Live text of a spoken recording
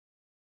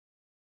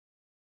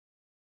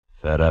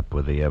Fed up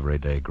with the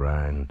everyday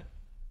grind.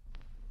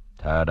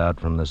 Tired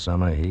out from the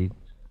summer heat.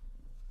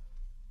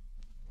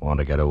 Want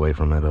to get away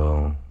from it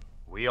all.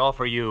 We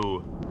offer you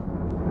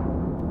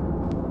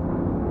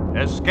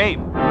Escape.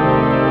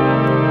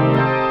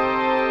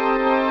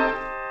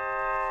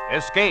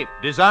 Escape,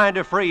 designed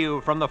to free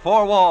you from the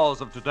four walls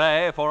of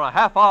today for a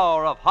half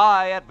hour of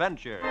high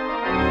adventure.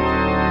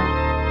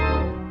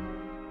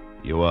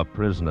 You are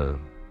prisoner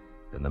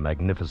in the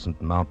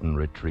magnificent mountain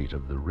retreat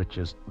of the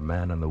richest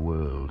man in the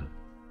world.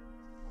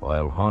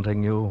 While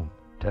haunting you,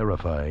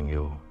 terrifying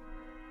you,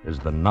 is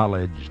the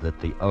knowledge that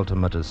the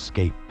ultimate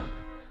escape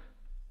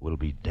will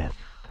be death.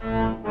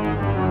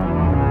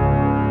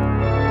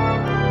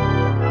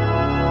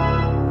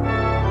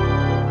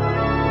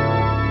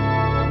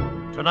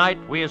 Tonight,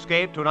 we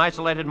escape to an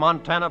isolated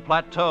Montana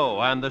plateau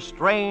and the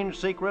strange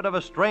secret of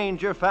a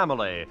stranger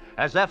family,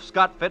 as F.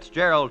 Scott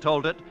Fitzgerald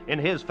told it in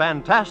his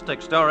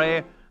fantastic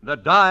story, The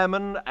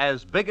Diamond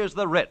as Big as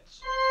the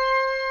Ritz.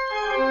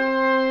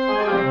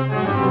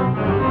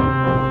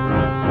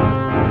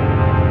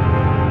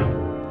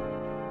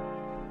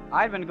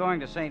 I'd been going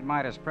to St.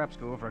 Midas Prep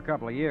School for a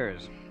couple of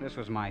years. This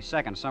was my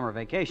second summer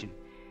vacation.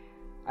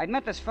 I'd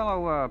met this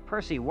fellow,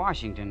 Percy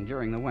Washington,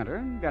 during the winter,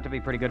 and got to be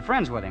pretty good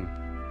friends with him.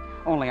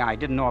 Only I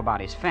didn't know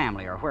about his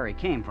family or where he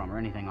came from or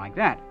anything like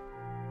that.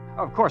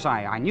 Of course,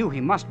 I knew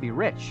he must be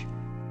rich.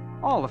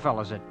 All the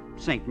fellows at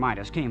St.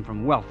 Midas came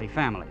from wealthy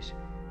families.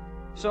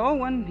 So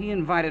when he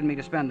invited me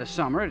to spend the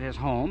summer at his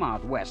home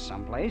out west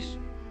someplace,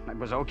 it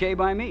was okay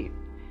by me.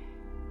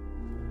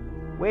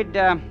 We'd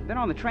been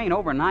on the train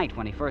overnight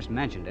when he first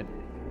mentioned it.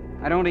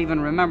 I don't even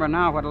remember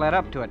now what led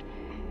up to it.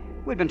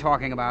 We'd been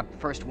talking about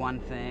first one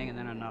thing and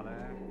then another.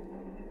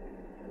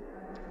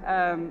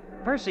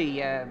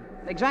 Percy,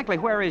 exactly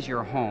where is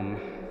your home?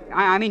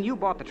 I mean, you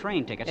bought the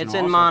train tickets. It's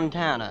in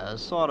Montana,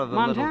 sort of a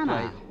Montana?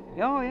 little place.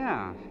 Oh,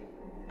 yeah.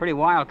 Pretty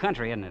wild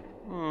country, isn't it?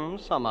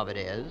 Some of it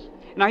is.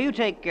 Now, you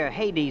take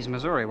Hades,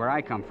 Missouri, where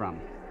I come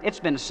from. It's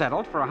been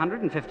settled for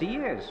 150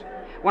 years.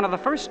 One of the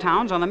first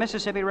towns on the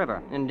Mississippi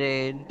River.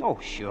 Indeed. Oh,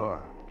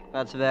 sure.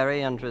 That's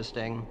very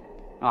interesting.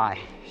 I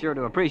sure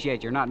do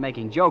appreciate you're not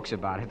making jokes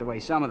about it the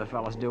way some of the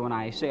fellas do when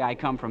I say I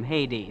come from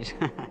Hades.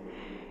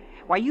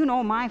 Why, you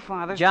know my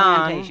father's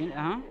plantation...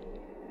 Huh?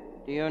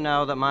 Do you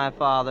know that my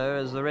father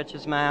is the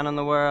richest man in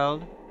the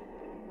world?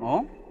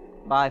 Oh?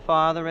 By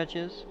far the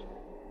richest?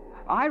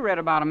 I read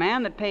about a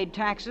man that paid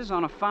taxes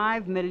on a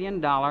 $5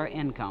 million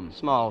income.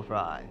 Small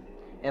fry.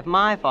 If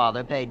my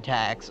father paid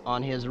tax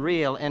on his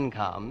real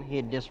income,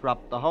 he'd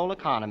disrupt the whole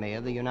economy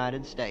of the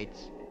United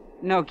States.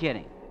 No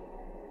kidding.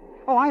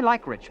 Oh, I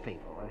like rich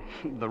people.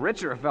 The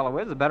richer a fellow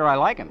is, the better I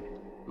like him.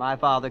 My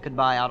father could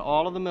buy out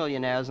all of the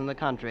millionaires in the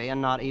country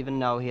and not even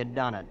know he had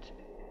done it.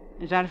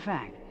 Is that a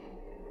fact?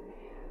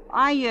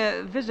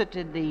 I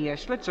visited the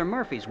Schlitzer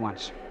Murphys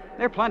once.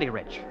 They're plenty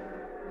rich.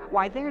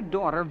 Why, their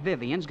daughter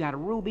Vivian's got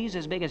rubies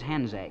as big as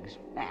hen's eggs,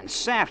 and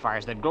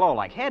sapphires that glow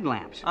like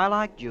headlamps. I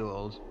like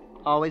jewels.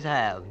 Always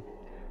have.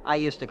 I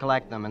used to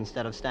collect them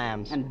instead of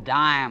stamps. And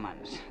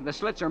diamonds. The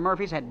Schlitzer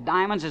Murphys had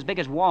diamonds as big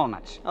as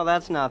walnuts. Oh,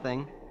 that's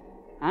nothing.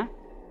 Huh?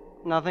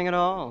 Nothing at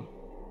all.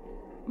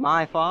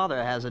 My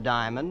father has a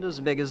diamond as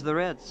big as the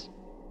Ritz.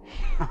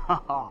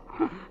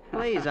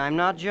 Please, I'm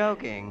not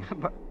joking.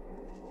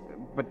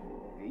 But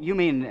you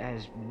mean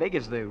as big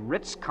as the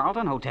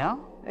Ritz-Carlton Hotel?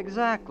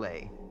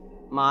 Exactly.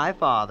 My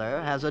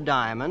father has a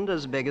diamond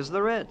as big as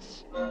the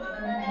Ritz.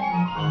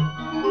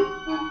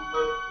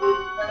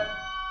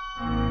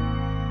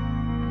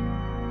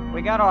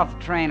 We got off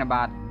the train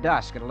about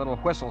dusk at a little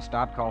whistle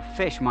stop called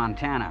Fish,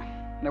 Montana.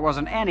 There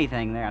wasn't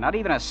anything there, not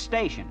even a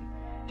station.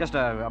 Just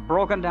a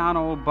broken-down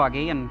old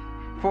buggy and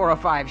 4 or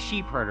 5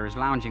 sheep herders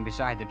lounging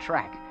beside the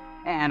track.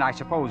 And I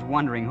suppose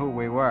wondering who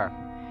we were.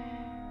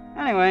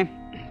 Anyway,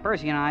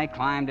 Percy and I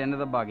climbed into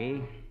the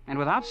buggy, and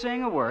without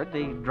saying a word,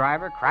 the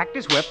driver cracked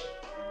his whip,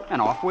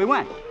 and off we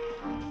went.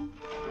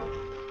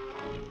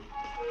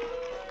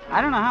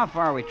 I don't know how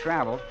far we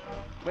traveled.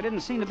 We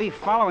didn't seem to be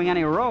following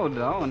any road,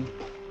 though, and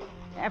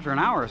after an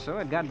hour or so,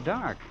 it got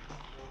dark.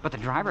 But the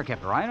driver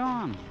kept right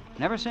on,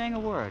 never saying a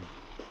word.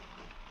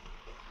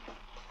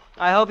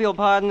 I hope you'll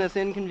pardon this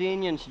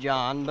inconvenience,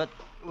 John, but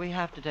we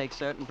have to take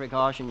certain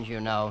precautions, you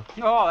know.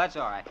 Oh, that's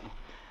all right.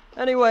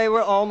 Anyway,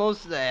 we're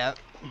almost there.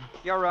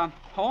 You're,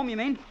 home, you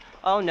mean?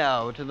 Oh,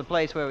 no, to the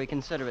place where we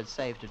consider it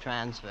safe to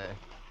transfer.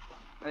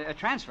 A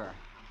transfer?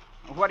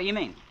 What do you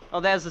mean? Oh,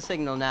 there's the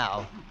signal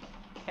now.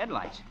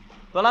 Headlights.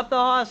 Pull up the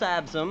horse,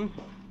 Absam.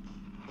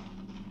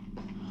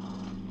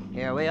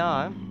 Here we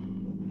are.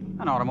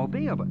 An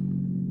automobile,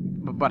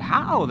 but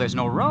how? There's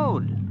no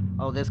road.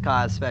 Oh, this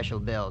car's special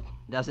built.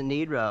 Doesn't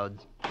need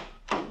roads.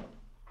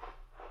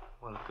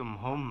 Welcome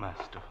home,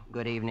 Master.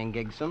 Good evening,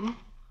 Gigsum.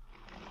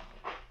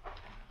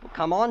 Well,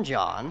 come on,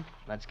 John.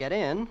 Let's get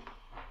in.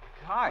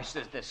 Gosh,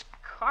 this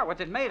car, what's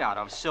it made out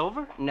of?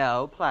 Silver?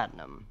 No,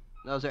 platinum.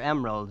 Those are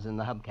emeralds in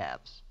the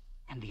hubcaps.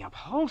 And the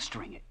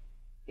upholstering,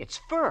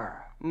 it's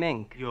fur.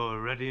 Mink. You're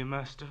ready,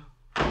 Master?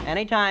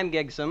 Anytime,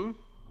 Gigsum.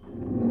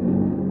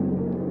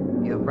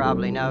 You've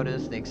probably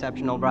noticed the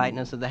exceptional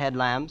brightness of the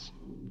headlamps.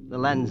 The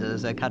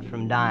lenses are cut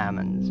from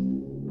diamonds.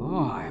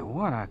 Boy,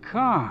 what a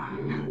car.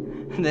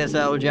 This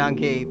old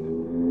junkie,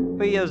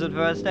 we use it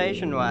for a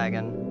station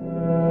wagon.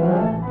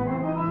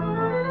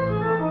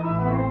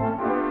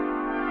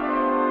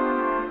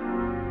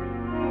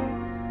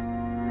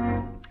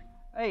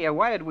 Hey,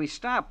 why did we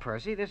stop,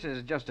 Percy? This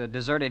is just a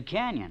deserted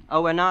canyon.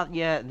 Oh, we're not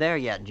there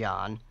yet,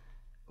 John.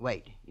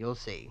 Wait, you'll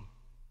see.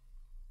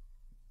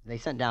 They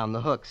sent down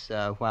the hooks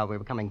while we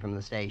were coming from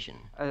the station.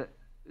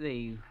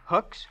 The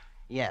hooks?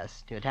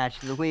 Yes, to attach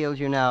to the wheels,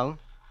 you know.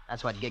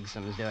 That's what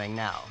Gigsom's doing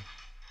now.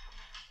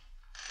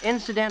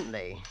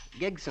 Incidentally,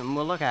 Gigsom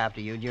will look after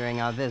you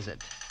during our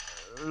visit.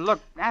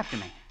 Look after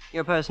me.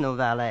 Your personal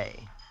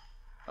valet.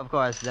 Of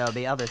course, there'll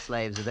be other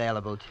slaves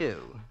available,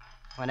 too,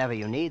 whenever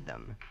you need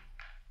them.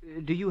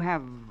 Do you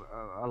have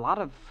a lot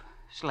of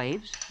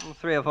slaves?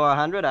 300 or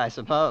 400, I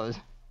suppose.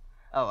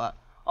 Oh,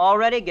 all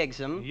ready,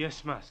 Gigsom?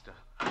 Yes, master.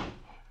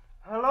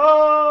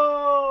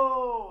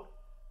 Hello!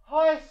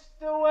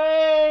 Hoist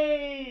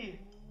away!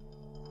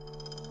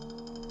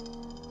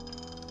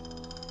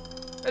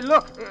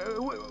 Look,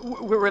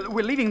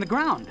 we're leaving the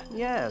ground.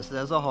 Yes,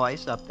 there's a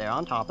hoist up there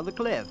on top of the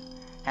cliff.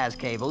 Has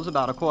cables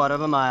about a quarter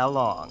of a mile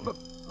long.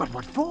 But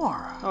what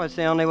for? Oh, it's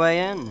the only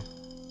way in.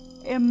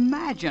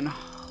 Imagine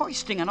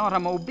hoisting an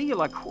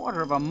automobile a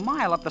quarter of a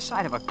mile up the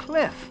side of a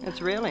cliff.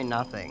 It's really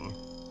nothing.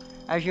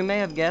 As you may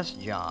have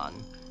guessed, John,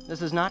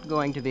 this is not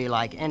going to be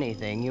like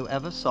anything you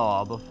ever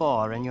saw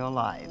before in your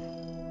life.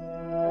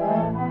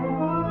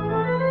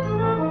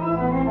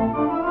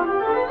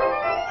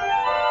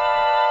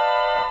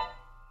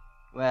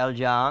 Well,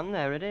 John,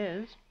 there it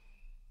is.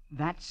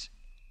 That's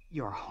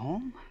your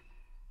home?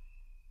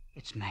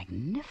 It's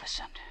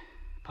magnificent.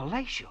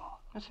 Palatial.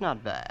 It's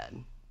not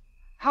bad.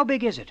 How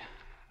big is it?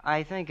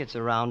 I think it's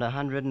around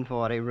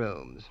 140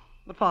 rooms,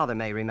 but Father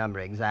may remember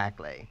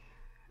exactly.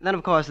 Then,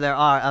 of course, there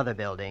are other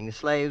buildings,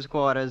 slaves'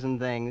 quarters and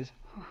things.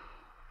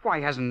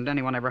 Why hasn't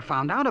anyone ever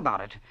found out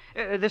about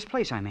it? This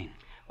place, I mean.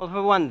 Well,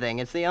 for one thing,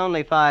 it's the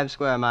only 5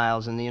 square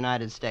miles in the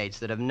United States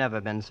that have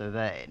never been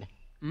surveyed.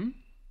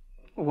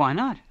 Why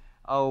not?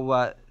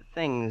 Oh,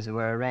 things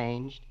were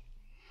arranged.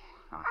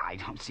 I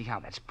don't see how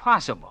that's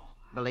possible.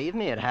 Believe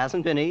me, it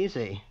hasn't been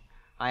easy.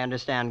 I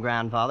understand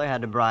Grandfather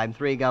had to bribe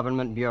 3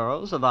 government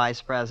bureaus, a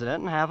vice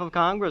president, and half of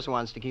Congress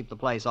once to keep the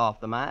place off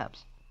the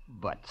maps.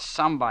 But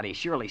somebody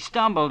surely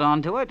stumbled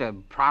onto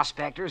it,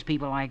 prospectors,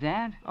 people like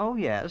that. Oh,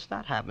 yes,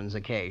 that happens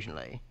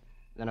occasionally.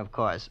 Then, of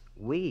course,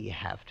 we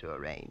have to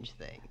arrange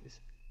things.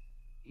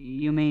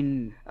 You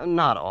mean...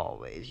 Not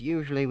always.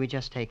 Usually we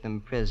just take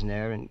them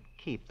prisoner and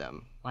keep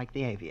them, like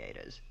the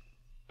aviators.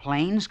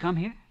 Planes come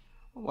here?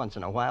 Once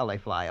in a while they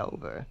fly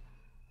over.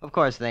 Of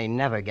course, they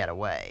never get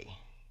away.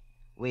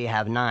 We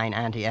have 9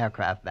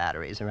 anti-aircraft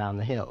batteries around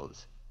the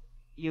hills.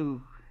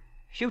 You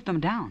shoot them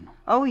down?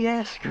 Oh,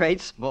 yes,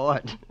 great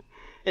sport.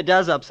 It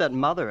does upset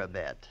Mother a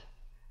bit.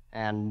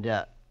 And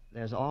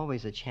there's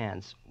always a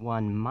chance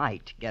one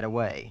might get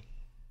away.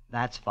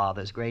 That's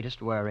Father's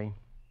greatest worry.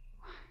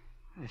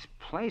 This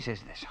place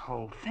is this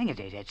whole thing.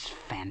 It's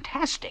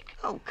fantastic.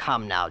 Oh,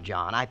 come now,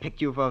 John. I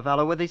picked you for a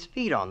fellow with his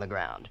feet on the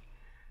ground.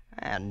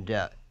 And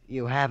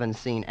you haven't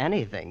seen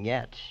anything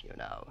yet, you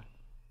know.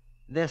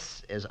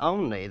 This is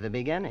only the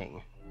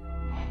beginning.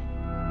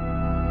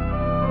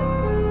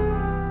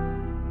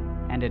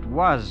 And it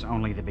was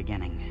only the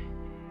beginning.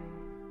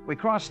 We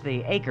crossed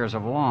the acres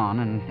of lawn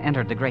and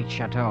entered the great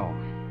chateau.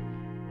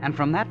 And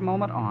from that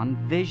moment on,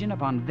 vision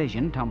upon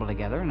vision tumbled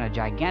together in a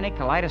gigantic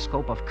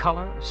kaleidoscope of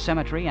color,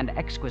 symmetry, and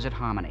exquisite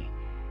harmony.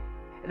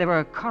 There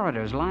were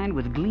corridors lined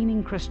with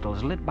gleaming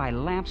crystals lit by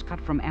lamps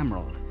cut from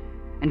emerald,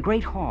 and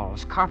great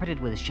halls carpeted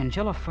with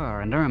chinchilla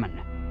fur and ermine.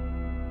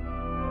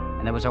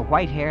 And there was a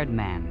white-haired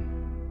man,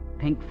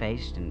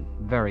 pink-faced and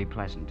very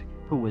pleasant,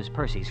 who was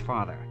Percy's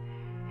father.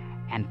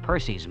 And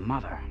Percy's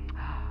mother,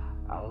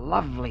 a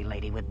lovely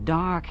lady with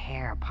dark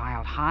hair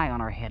piled high on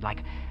her head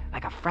like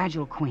a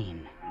fragile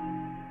queen.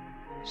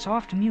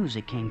 Soft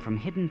music came from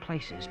hidden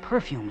places.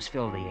 Perfumes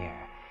filled the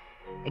air.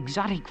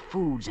 Exotic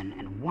foods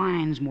and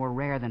wines more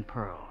rare than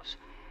pearls.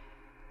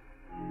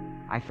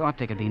 I thought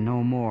there could be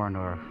no more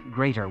nor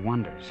greater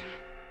wonders.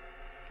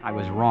 I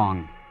was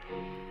wrong.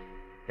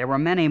 There were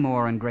many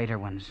more and greater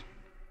ones.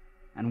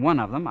 And one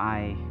of them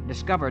I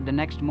discovered the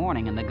next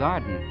morning in the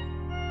garden.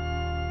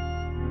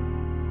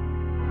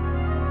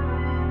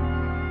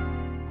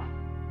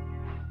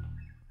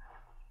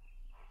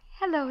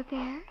 Hello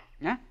there.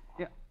 Yeah?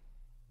 Yeah.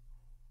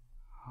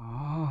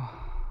 Oh,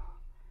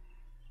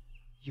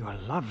 you're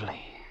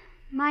lovely.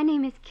 My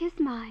name is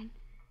Kismine.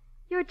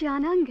 You're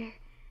John Unger.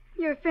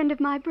 You're a friend of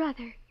my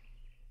brother.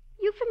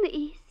 You from the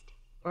East?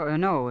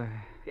 No,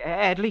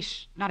 at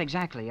least not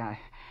exactly.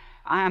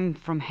 I'm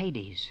from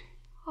Hades.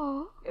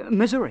 Oh?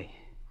 Missouri.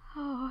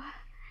 Oh.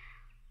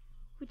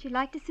 Would you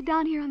like to sit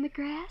down here on the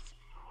grass?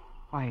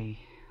 Why,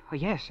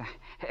 yes,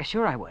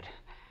 sure I would.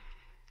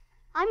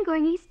 I'm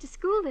going east to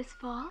school this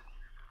fall.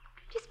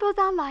 Do you suppose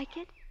I'll like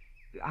it?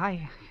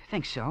 I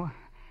think so.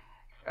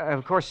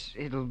 Of course,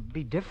 it'll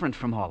be different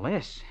from all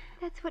this.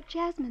 That's what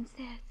Jasmine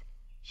says.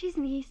 She's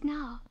in the East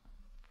now.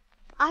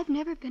 I've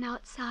never been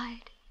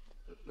outside.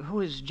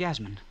 Who is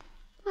Jasmine?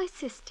 My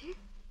sister.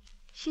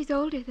 She's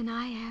older than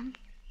I am.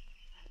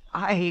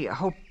 I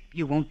hope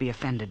you won't be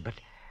offended, but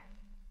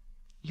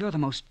you're the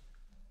most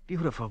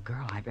beautiful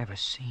girl I've ever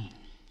seen.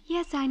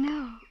 Yes, I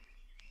know.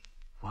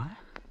 What?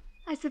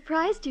 I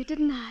surprised you,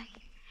 didn't I?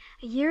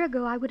 A year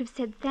ago, I would have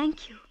said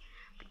thank you.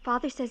 But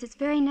Father says it's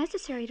very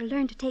necessary to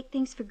learn to take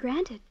things for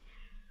granted.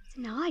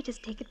 So now I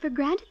just take it for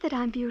granted that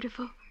I'm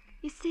beautiful.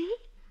 You see?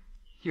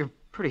 You're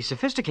pretty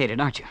sophisticated,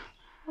 aren't you?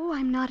 Oh,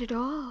 I'm not at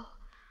all.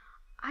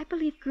 I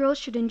believe girls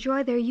should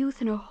enjoy their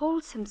youth in a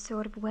wholesome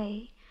sort of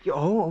way.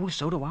 Oh,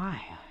 so do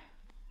I.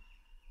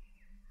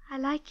 I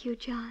like you,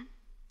 John.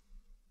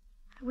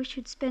 I wish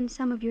you'd spend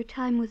some of your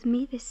time with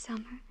me this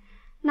summer,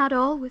 not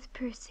all with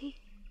Percy.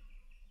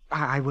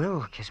 I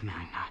will, Kiss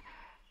Mine.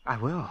 I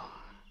will.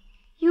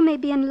 You may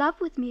be in love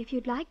with me if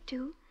you'd like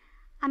to.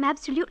 I'm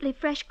absolutely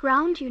fresh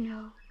ground, you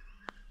know.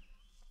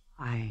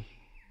 I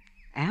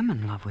am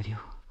in love with you.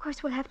 Of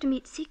course, we'll have to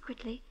meet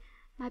secretly.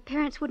 My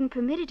parents wouldn't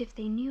permit it if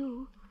they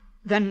knew.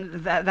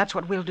 Then that's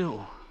what we'll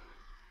do.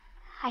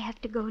 I have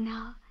to go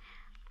now.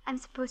 I'm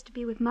supposed to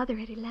be with Mother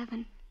at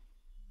 11.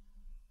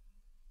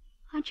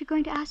 Aren't you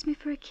going to ask me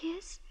for a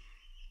kiss?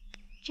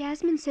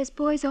 Jasmine says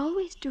boys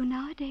always do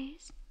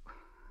nowadays.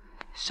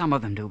 Some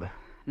of them do, but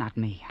not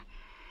me.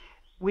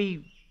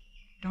 We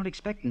don't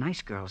expect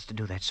nice girls to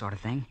do that sort of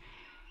thing.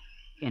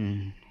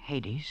 In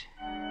Hades.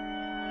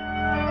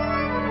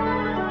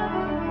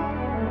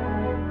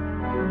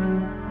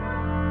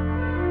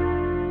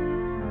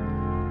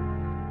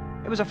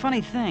 It was a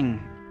funny thing.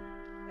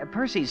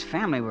 Percy's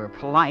family were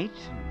polite,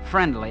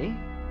 friendly,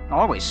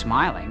 always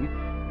smiling.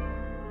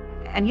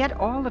 And yet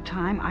all the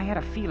time I had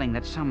a feeling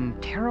that some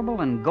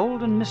terrible and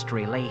golden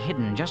mystery lay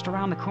hidden just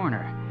around the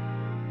corner.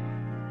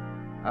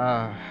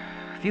 A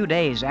few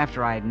days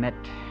after I'd met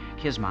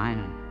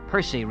Kismine,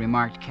 Percy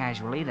remarked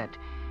casually that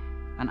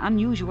an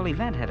unusual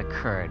event had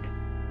occurred.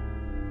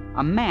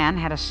 A man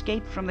had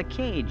escaped from the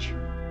cage.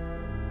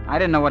 I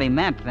didn't know what he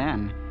meant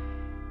then.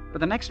 But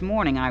the next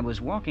morning, I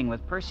was walking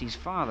with Percy's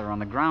father on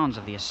the grounds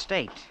of the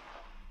estate.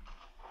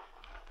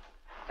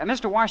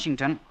 Mr.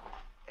 Washington,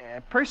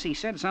 Percy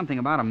said something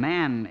about a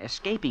man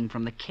escaping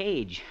from the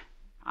cage.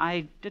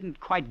 I didn't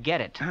quite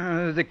get it.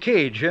 The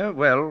cage,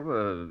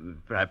 well,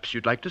 perhaps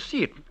you'd like to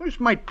see it. It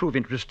might prove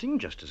interesting,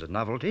 just as a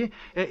novelty.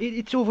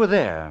 It's over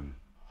there.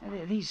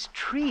 These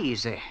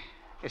trees, they're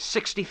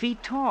 60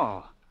 feet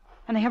tall.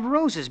 And they have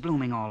roses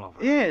blooming all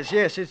over. Yes,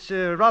 it's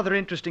a rather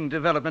interesting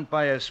development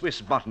by a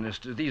Swiss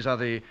botanist. These are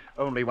the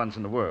only ones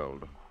in the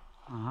world.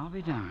 Oh, I'll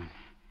be darned.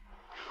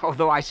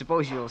 Although I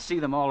suppose you'll see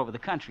them all over the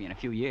country in a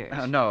few years.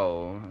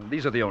 No,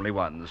 these are the only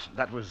ones.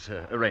 That was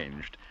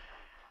arranged.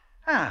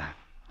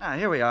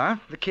 Here we are,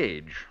 the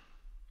cage.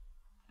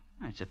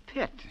 It's a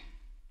pit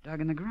dug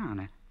in the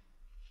ground. And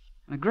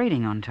a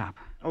grating on top.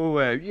 Oh,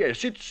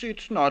 yes,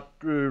 it's not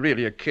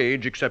really a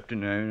cage, except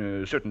in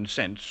a certain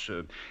sense.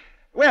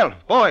 Well,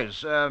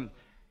 boys, how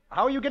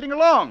are you getting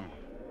along?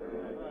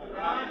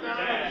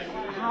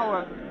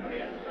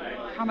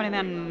 How many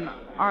men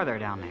are there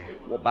down there?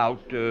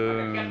 About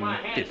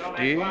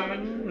 50,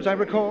 as I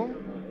recall.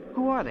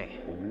 Who are they?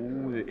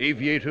 Oh, the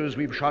aviators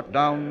we've shot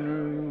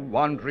down,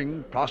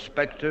 wandering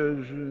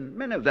prospectors,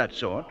 men of that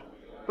sort.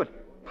 But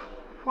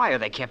why are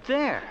they kept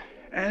there?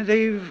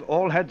 They've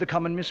all had the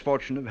common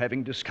misfortune of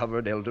having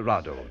discovered El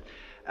Dorado.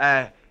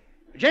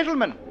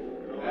 Gentlemen,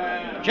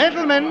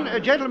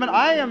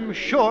 I am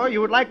sure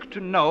you would like to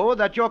know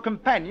that your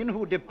companion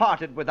who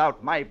departed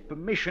without my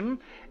permission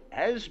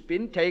has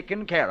been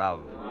taken care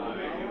of.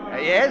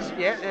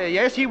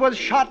 Yes, he was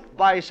shot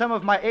by some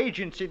of my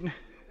agents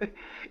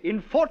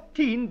in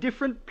 14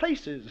 different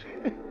places.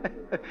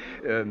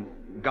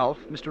 Golf,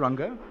 Mr.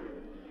 Unger?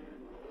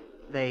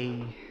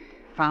 They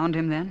found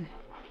him then?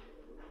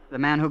 The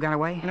man who got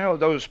away? No,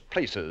 those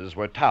places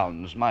were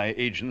towns. My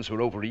agents were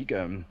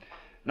overeager.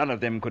 None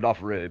of them could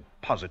offer a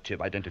positive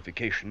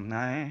identification.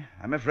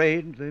 I'm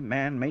afraid the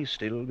man may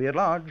still be at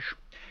large.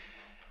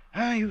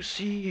 You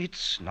see,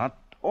 it's not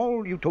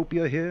all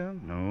utopia here.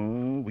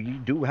 No, we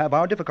do have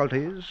our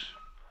difficulties.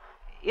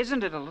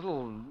 Isn't it a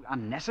little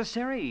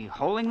unnecessary,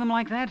 holding them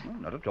like that? No,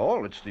 not at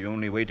all. It's the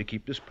only way to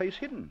keep this place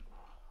hidden.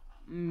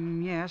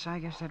 Yes, I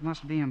guess that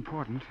must be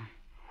important.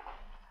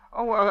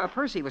 Oh,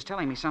 Percy was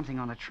telling me something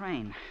on the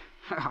train.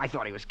 I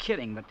thought he was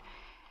kidding, but...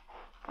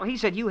 Well, he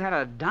said you had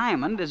a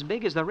diamond as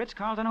big as the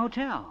Ritz-Carlton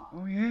Hotel.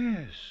 Oh,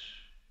 yes.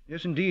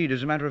 Yes, indeed.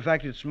 As a matter of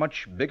fact, it's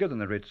much bigger than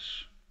the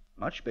Ritz.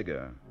 Much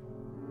bigger.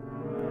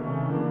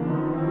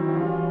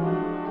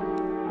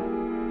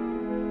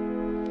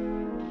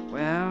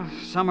 Well,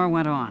 summer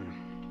went on.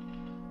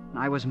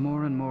 I was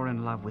more and more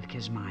in love with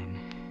Kismine.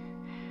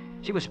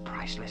 She was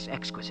priceless,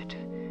 exquisite,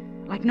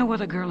 like no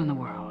other girl in the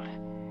world.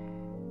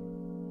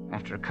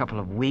 After a couple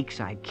of weeks,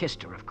 I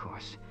kissed her, of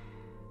course.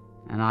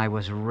 And I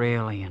was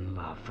really in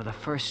love for the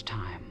first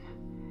time.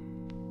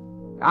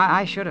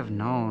 I should have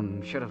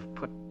known, should have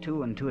put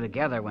two and two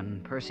together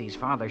when Percy's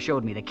father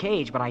showed me the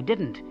cage, but I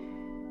didn't.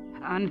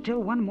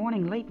 Until one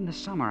morning late in the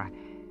summer,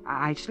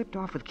 I slipped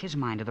off with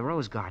Kismine to the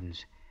rose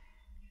gardens.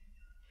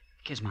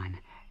 Kismine,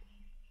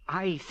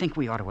 I think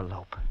we ought to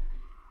elope.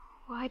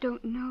 Oh, I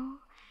don't know.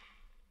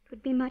 It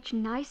would be much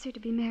nicer to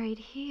be married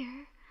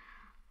here.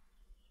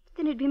 But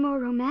then it'd be more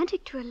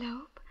romantic to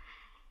elope.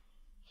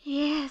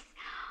 Yes,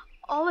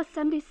 all the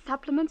Sunday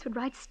supplements would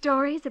write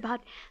stories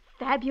about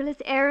fabulous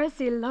heiress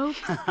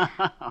elopes.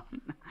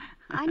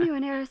 I knew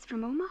an heiress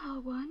from Omaha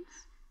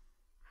once,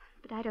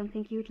 but I don't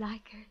think you'd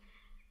like her.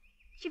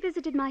 She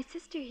visited my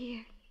sister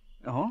here.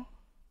 Oh?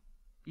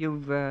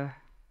 You've,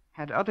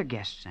 had other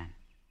guests, then?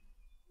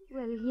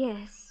 Well,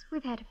 yes,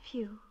 we've had a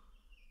few.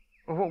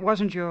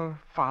 Wasn't your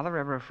father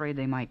ever afraid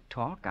they might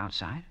talk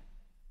outside?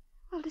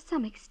 Well, to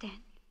some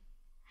extent.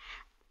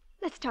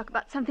 Let's talk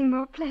about something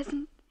more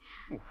pleasant.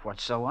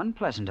 What's so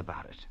unpleasant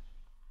about it?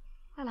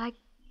 Well,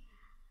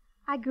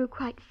 I grew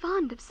quite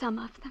fond of some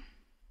of them.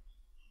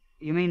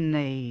 You mean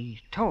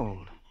they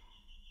told?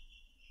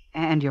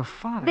 And your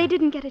father... They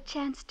didn't get a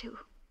chance to.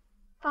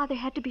 Father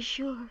had to be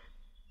sure.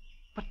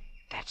 But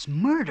that's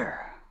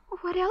murder.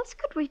 What else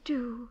could we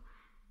do?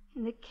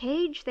 In the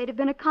cage, they'd have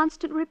been a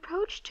constant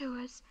reproach to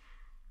us.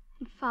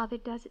 And Father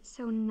does it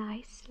so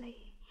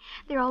nicely.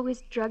 They're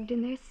always drugged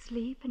in their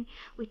sleep, and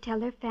we tell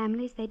their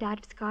families they died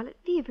of scarlet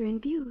fever in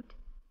Butte.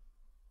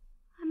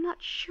 I'm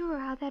not sure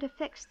how that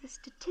affects the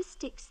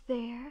statistics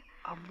there.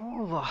 Of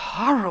all the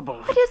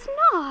horrible... It is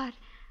not.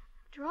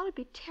 After all, it'd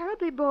be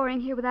terribly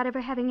boring here without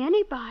ever having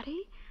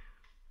anybody.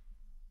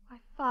 Why,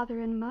 Father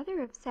and Mother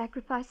have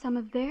sacrificed some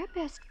of their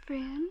best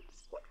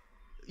friends.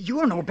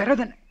 You're no better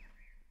than...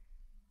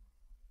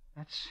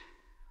 That's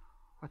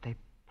what they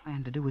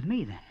plan to do with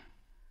me, then.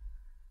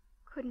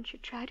 Couldn't you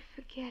try to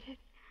forget it?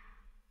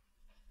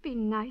 Be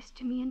nice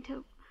to me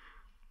until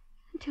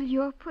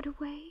you're put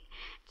away.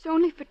 It's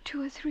only for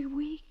 2 or 3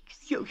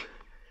 weeks.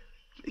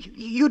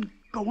 You'd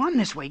go on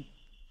this way,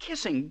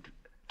 kissing,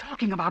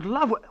 talking about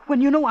love,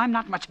 when you know I'm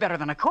not much better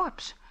than a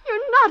corpse.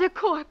 You're not a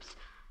corpse.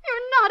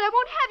 You're not. I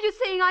won't have you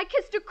saying I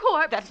kissed a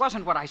corpse. That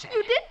wasn't what I said.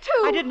 You did,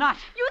 too. I did not.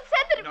 You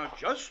said that it... Now,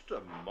 just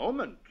a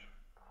moment.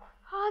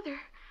 Father.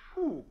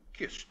 Who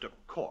kissed a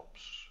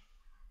corpse?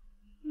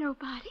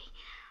 Nobody.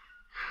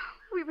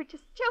 We were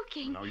just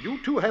joking. Now, you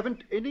two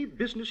haven't any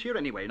business here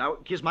anyway. Now,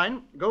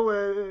 Kismine, go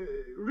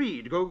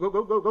read.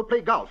 Go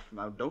play golf.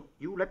 Now, don't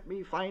you let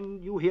me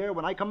find you here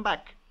when I come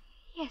back.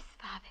 Yes,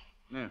 Father.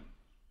 Yeah.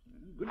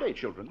 Good day,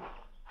 children.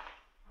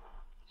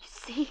 You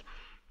see,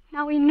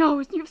 now he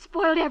knows you've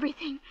spoiled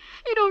everything.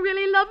 You don't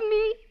really love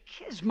me.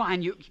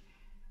 Kismine, you...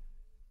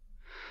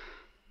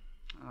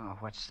 Oh,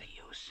 what's the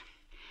use?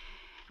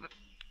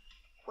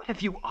 What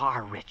if you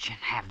are rich and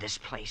have this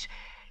place?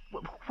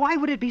 Why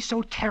would it be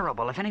so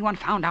terrible if anyone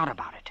found out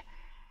about it?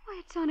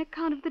 Why, it's on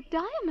account of the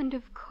diamond,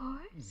 of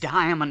course.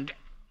 Diamond?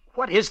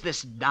 What is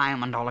this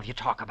diamond all of you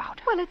talk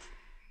about? Well, it's...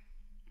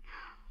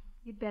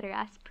 You'd better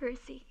ask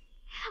Percy.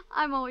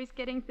 I'm always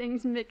getting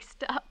things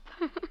mixed up.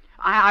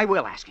 I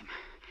will ask him.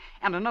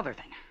 And another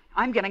thing.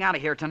 I'm getting out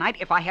of here tonight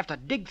if I have to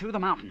dig through the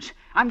mountains.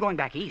 I'm going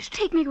back east.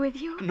 Take me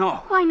with you?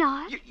 No. Why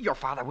not? Your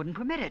father wouldn't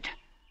permit it.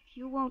 If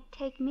you won't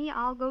take me,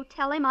 I'll go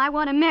tell him I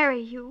want to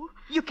marry you.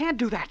 You can't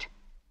do that.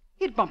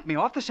 He'd bump me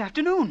off this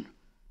afternoon.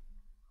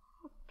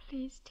 Oh,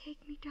 please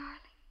take me, darling.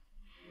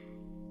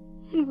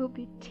 And we'll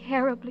be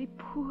terribly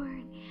poor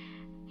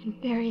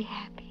and very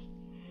happy.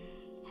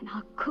 And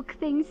I'll cook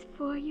things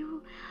for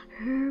you,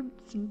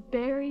 herbs and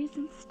berries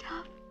and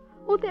stuff.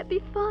 Won't that be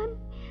fun?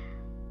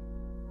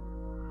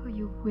 Oh,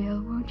 you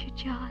will, won't you,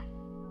 John?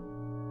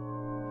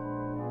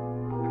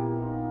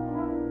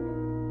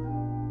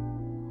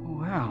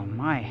 Well,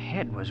 my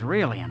head was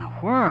really in a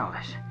whirl.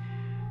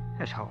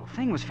 This whole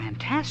thing was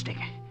fantastic.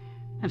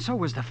 And so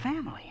was the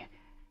family.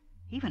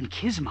 Even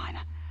Kismine.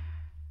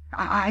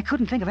 I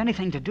couldn't think of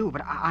anything to do,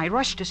 but I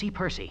rushed to see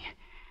Percy.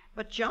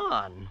 But,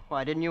 John,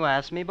 why didn't you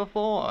ask me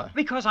before?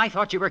 Because I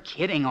thought you were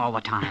kidding all the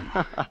time.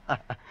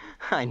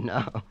 I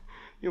know.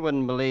 You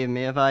wouldn't believe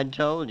me if I'd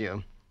told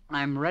you.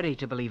 I'm ready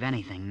to believe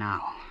anything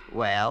now.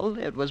 Well,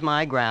 it was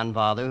my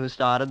grandfather who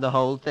started the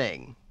whole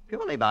thing,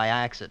 purely by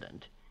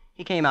accident.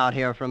 He came out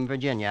here from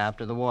Virginia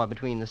after the war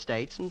between the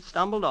states and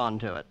stumbled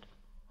onto it.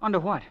 Onto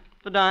what?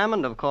 The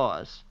diamond, of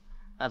course.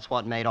 That's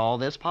what made all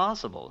this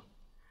possible.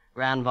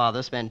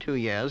 Grandfather spent 2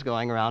 years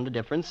going around to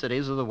different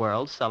cities of the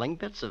world selling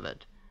bits of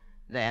it.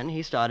 Then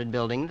he started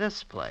building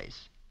this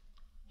place.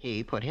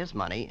 He put his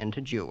money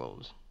into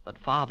jewels, but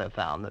Father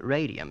found that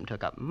radium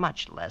took up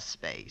much less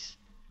space.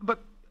 But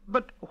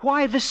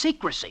why the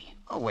secrecy?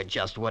 Oh, it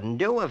just wouldn't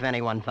do if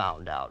anyone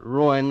found out.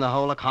 Ruin the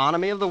whole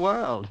economy of the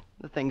world.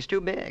 The thing's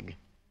too big.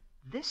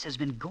 This has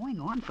been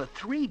going on for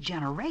 3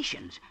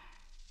 generations.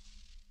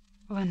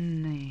 Well,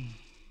 and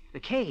the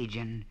cage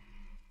and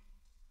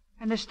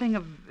this thing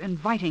of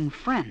inviting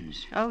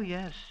friends. Oh,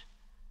 yes.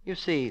 You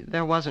see,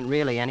 there wasn't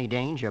really any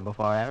danger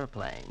before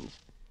airplanes.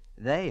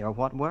 They are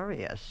what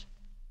worry us.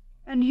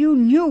 And you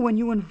knew when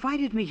you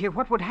invited me here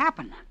what would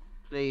happen.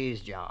 Please,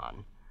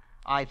 John.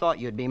 I thought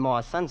you'd be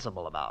more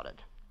sensible about it.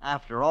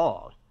 After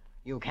all,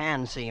 you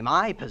can see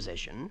my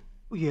position.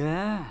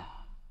 Yeah.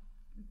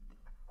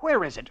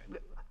 Where is it?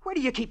 Where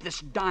do you keep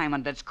this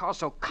diamond that's caused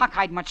so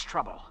cockeyed much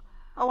trouble?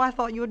 Oh, I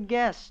thought you'd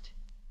guessed.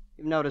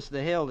 You've noticed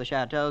the hill the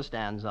chateau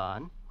stands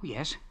on?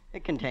 Yes.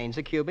 It contains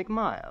a cubic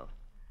mile.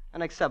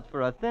 And except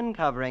for a thin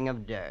covering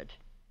of dirt,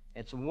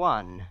 it's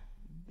one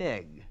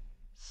big,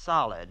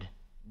 solid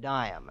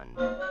diamond.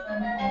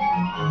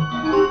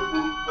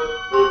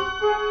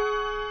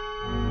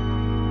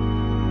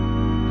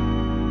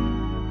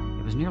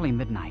 It was nearly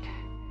midnight.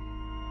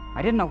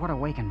 I didn't know what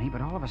awakened me,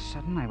 but all of a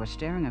sudden I was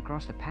staring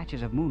across the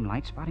patches of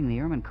moonlight, spotting the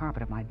ermine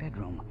carpet of my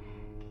bedroom.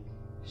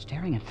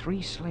 Staring at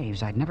 3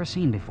 slaves I'd never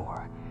seen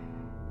before.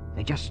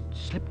 They just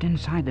slipped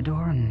inside the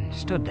door and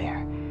stood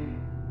there,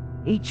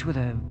 each with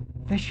a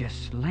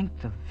vicious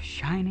length of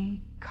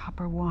shiny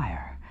copper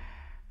wire.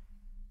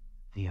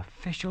 The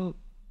official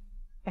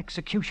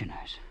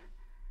executioners.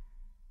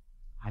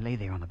 I lay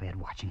there on the bed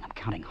watching them,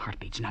 counting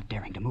heartbeats, not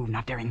daring to move,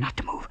 not daring not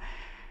to move.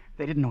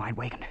 They didn't know I'd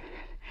wakened.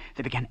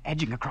 They began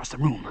edging across the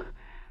room.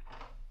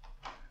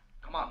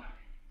 Come on,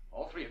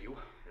 all 3 of you.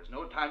 There's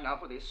no time now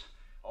for this.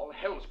 All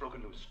hell's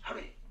broken loose.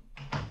 Hurry.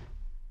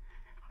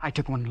 I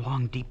took one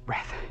long, deep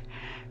breath.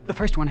 The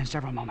first one in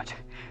several moments.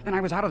 Then I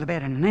was out of the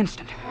bed in an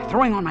instant,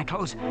 throwing on my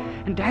clothes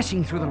and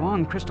dashing through the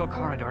long crystal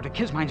corridor to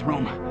Kismine's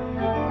room.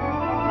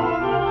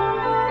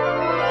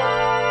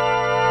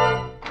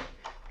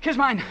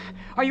 Kismine,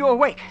 are you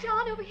awake?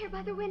 John, over here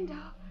by the window.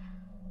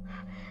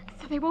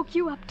 So they woke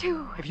you up,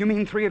 too. If you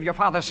mean 3 of your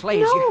father's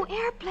slaves... No,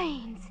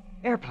 airplanes.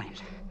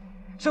 Airplanes.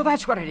 So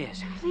that's what it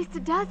is. At least a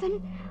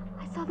dozen.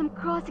 I saw them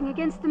crossing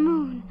against the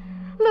moon.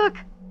 Look,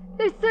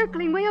 they're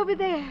circling way over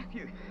there.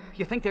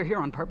 You think they're here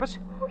on purpose?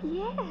 Oh,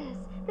 yes.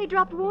 They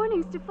dropped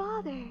warnings to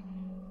Father.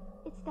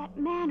 It's that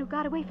man who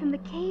got away from the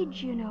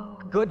cage, you know.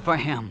 Good for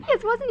him.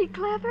 Yes, wasn't he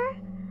clever?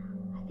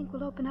 I think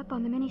we'll open up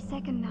on them any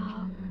second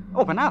now.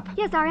 Open up?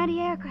 Yes, our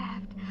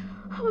anti-aircraft.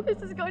 Oh,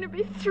 this is going to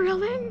be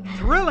thrilling.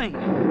 Thrilling?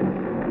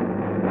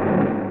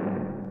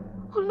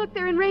 Oh, look,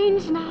 they're in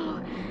range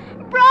now.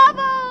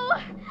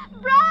 Bravo!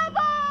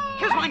 Bravo!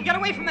 Kismine, get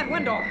away from that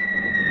window!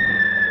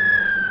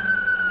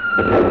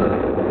 Good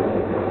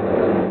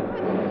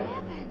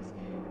heavens.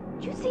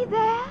 Did you see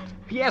that?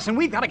 Yes, and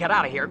we've got to get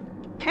out of here.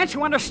 Can't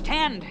you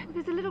understand? Well,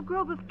 there's a little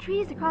grove of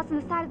trees across on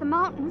the side of the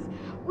mountains.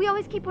 We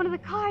always keep one of the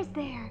cars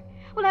there.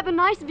 We'll have a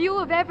nice view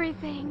of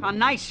everything. A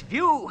nice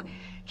view?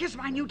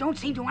 Kismine, you don't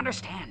seem to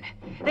understand.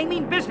 They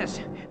mean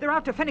business. They're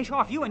out to finish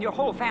off you and your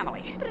whole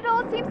family. But it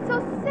all seems so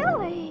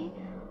silly.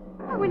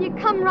 Or when you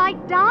come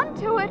right down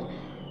to it,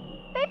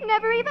 they've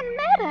never even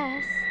met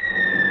us.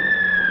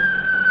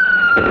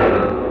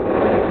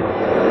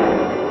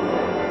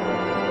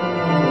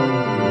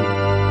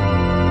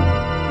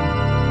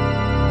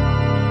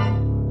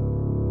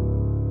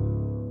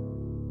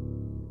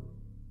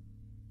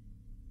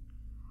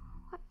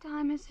 What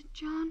time is it,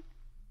 John?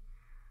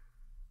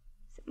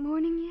 Is it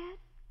morning yet?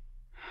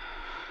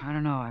 I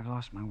don't know. I've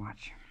lost my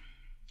watch.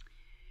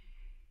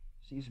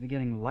 Seems to be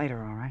getting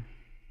lighter, all right.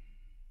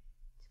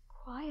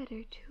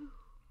 Quieter, too.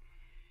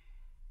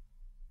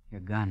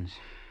 Your guns.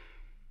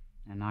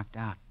 They're knocked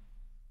out.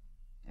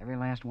 Every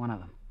last one of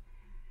them.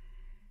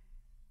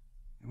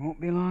 It won't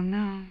be long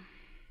now.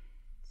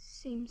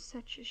 Seems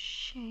such a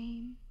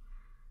shame.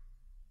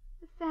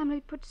 The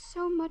family put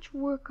so much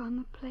work on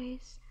the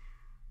place.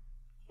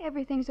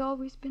 Everything's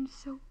always been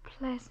so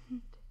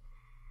pleasant.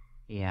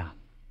 Yeah.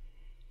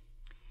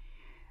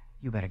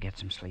 You better get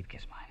some sleep,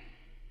 Kismine.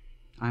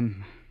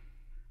 I'm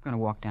going to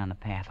walk down the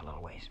path a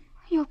little ways.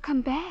 You'll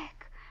come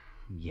back.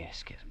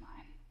 Yes,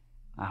 Kismine.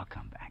 I'll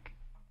come back.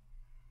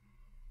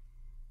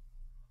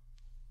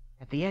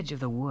 At the edge of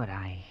the wood,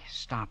 I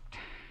stopped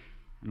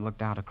and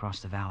looked out across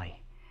the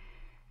valley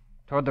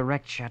toward the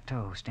wrecked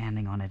chateau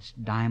standing on its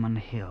diamond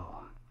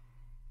hill.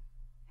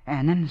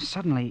 And then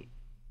suddenly,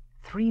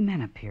 3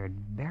 men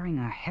appeared, bearing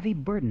a heavy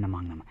burden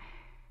among them.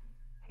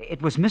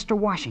 It was Mr.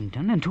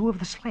 Washington and 2 of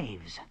the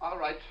slaves. All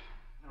right.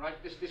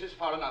 This is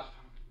far enough.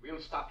 We'll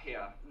stop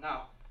here.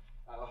 Now,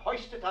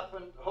 hoist it up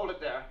and hold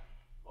it there.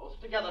 Both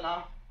together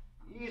now.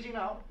 Easy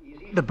now.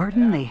 Easy. The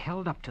burden they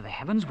held up to the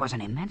heavens was an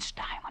immense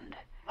diamond.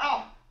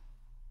 Now,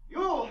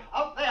 you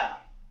out there.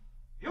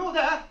 You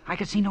there. I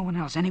could see no one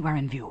else anywhere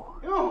in view.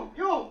 You,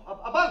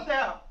 above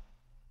there.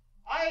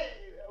 I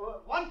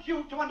want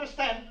you to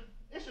understand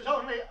this is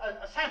only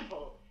a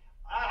sample.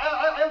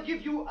 I'll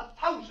give you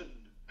 1,000,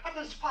 cut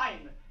as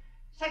fine,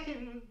 set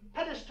in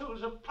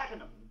pedestals of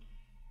platinum.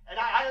 And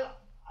I'll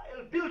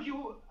build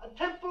you a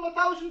temple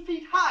 1,000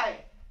 feet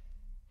high,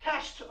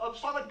 cast of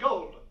solid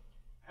gold.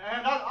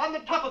 And on the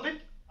top of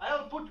it,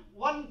 I'll put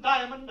one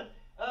diamond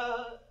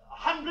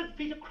 100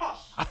 feet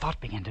across. A thought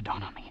began to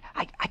dawn on me.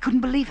 I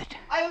couldn't believe it.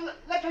 I'll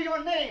letter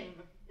your name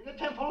in the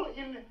temple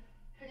in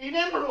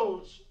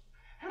emeralds.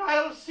 And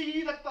I'll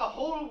see that the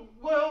whole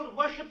world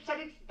worships at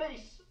its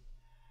base.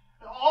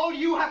 All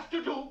you have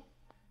to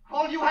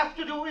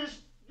do is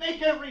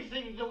make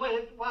everything the way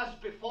it was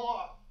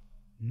before.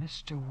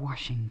 Mr.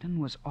 Washington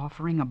was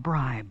offering a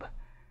bribe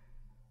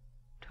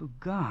to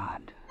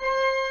God.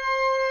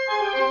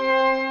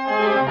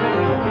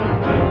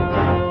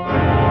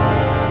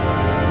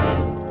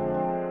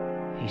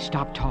 He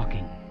stopped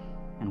talking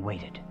and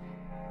waited.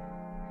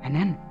 And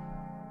then,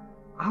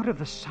 out of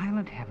the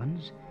silent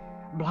heavens,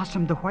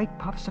 blossomed the white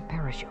puffs of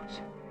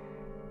parachutes.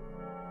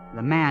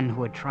 The man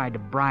who had tried to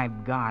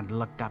bribe God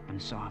looked up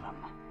and saw them.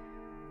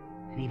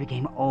 And he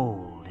became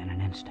old in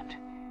an instant.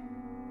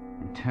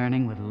 And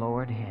turning with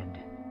lowered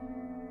head,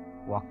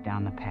 walked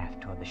down the path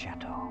toward the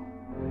chateau.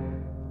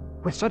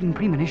 With sudden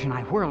premonition,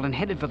 I whirled and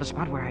headed for the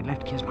spot where I'd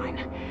left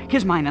Kismine.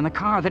 Kismine and the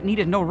car that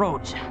needed no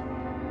roads.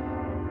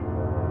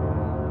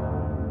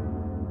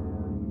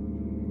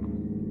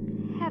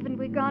 Haven't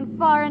we gone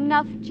far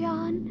enough,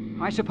 John?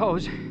 I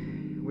suppose.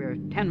 We're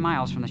 10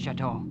 miles from the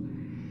chateau.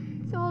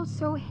 It's all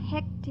so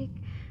hectic.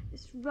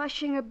 This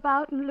rushing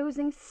about and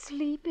losing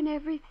sleep and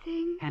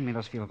everything. Hand me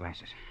those field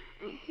glasses.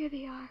 Here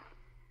they are.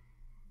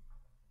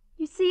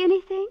 You see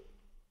anything?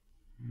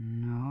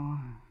 No.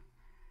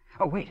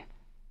 Oh, wait.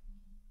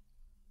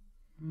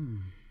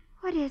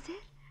 What is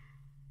it?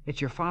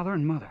 It's your father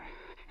and mother.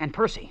 And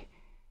Percy.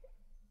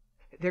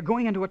 They're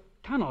going into a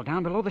tunnel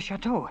down below the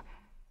chateau.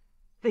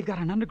 They've got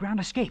an underground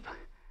escape.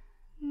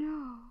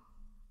 No.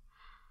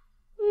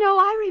 No,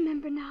 I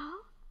remember now.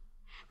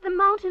 The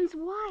mountain's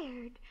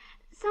wired.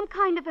 Some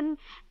kind of an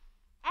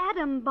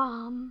atom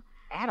bomb.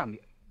 Atom?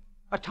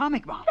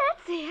 Atomic bomb?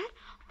 That's it.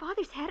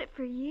 Father's had it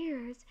for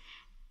years.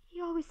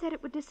 He always said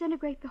it would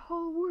disintegrate the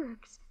whole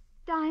works,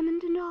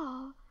 diamond and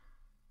all.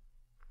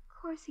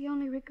 Of course, he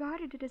only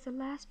regarded it as a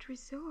last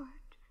resort.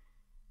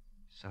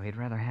 So he'd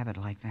rather have it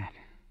like that.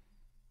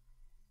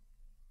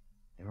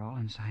 They're all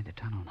inside the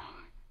tunnel now.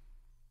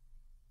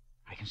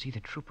 I can see the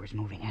troopers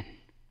moving in.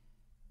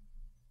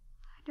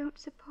 I don't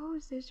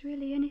suppose there's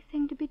really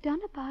anything to be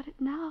done about it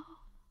now.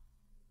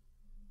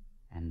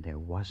 And there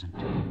wasn't.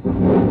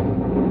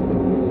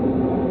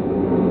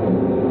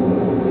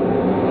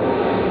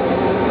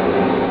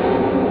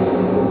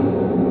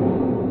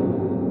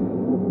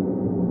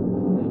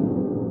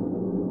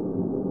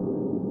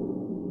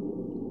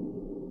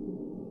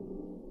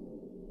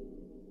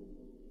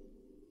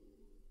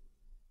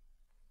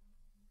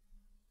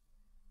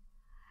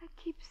 I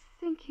keep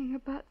thinking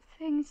about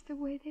things the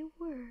way they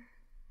were.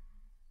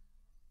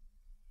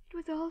 It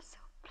was all so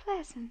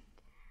pleasant.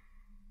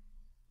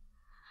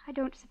 I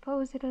don't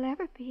suppose it'll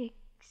ever be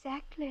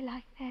exactly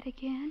like that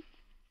again.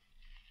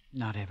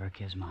 Not ever,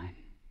 Kismine.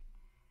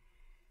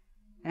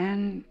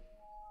 And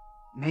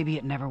maybe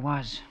it never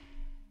was.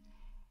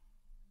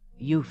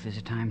 Youth is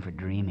a time for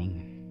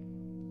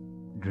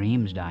dreaming.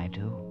 Dreams die,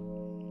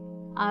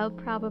 too. I'll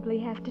probably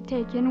have to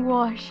take in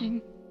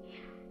washing.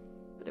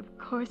 But of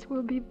course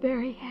we'll be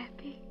very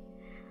happy.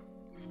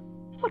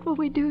 What will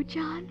we do,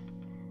 John?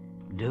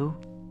 Do?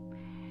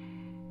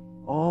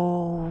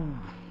 Oh,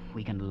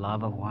 we can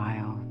love a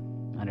while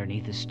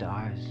underneath the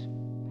stars.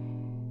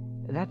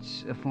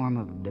 That's a form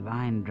of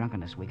divine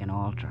drunkenness we can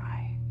all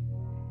try.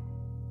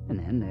 And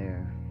then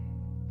there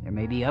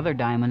may be other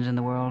diamonds in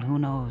the world, who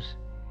knows?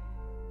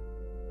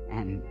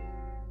 And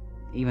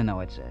even though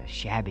it's a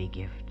shabby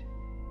gift,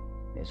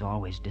 there's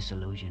always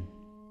disillusion.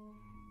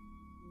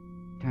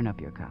 Turn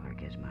up your collar,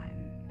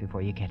 Kismine,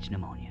 before you catch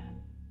pneumonia.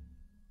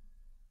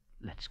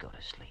 Let's go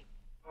to sleep.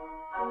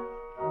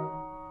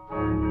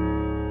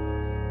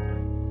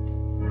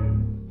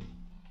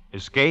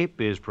 Escape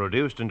is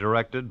produced and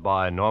directed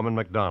by Norman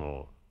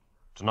MacDonald.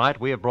 Tonight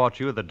we have brought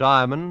you The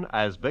Diamond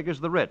as Big as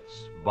the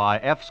Ritz by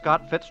F.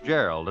 Scott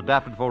Fitzgerald,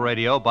 adapted for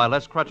radio by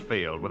Les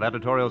Crutchfield, with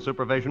editorial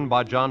supervision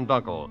by John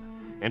Dunkel.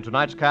 In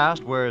tonight's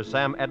cast were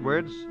Sam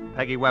Edwards,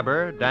 Peggy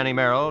Weber, Danny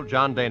Merrill,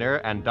 John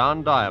Daner, and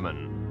Don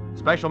Diamond.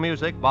 Special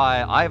music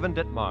by Ivan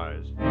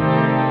Ditmars.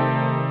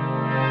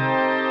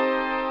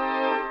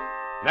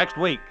 Next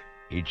week.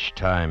 Each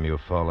time you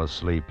fall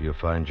asleep, you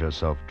find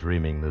yourself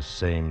dreaming the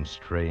same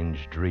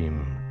strange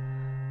dream,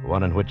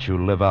 one in which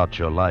you live out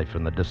your life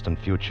in the distant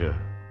future,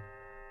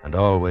 and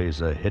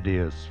always a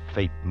hideous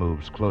fate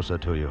moves closer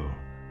to you,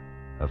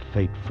 a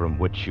fate from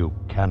which you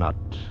cannot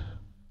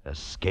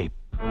escape.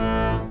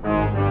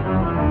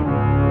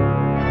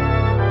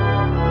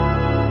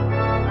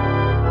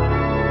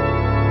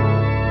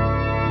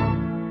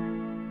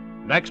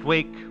 Next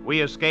week,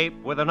 we escape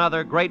with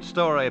another great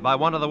story by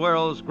one of the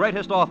world's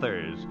greatest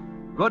authors.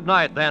 Good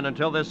night, then,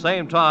 until this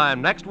same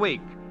time next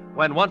week,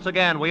 when once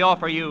again we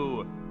offer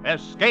you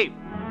Escape.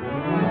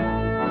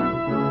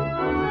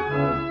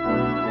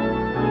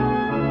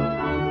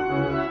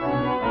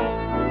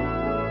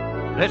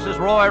 This is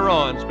Roy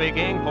Rowan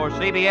speaking for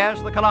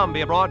CBS, the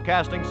Columbia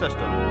Broadcasting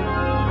System.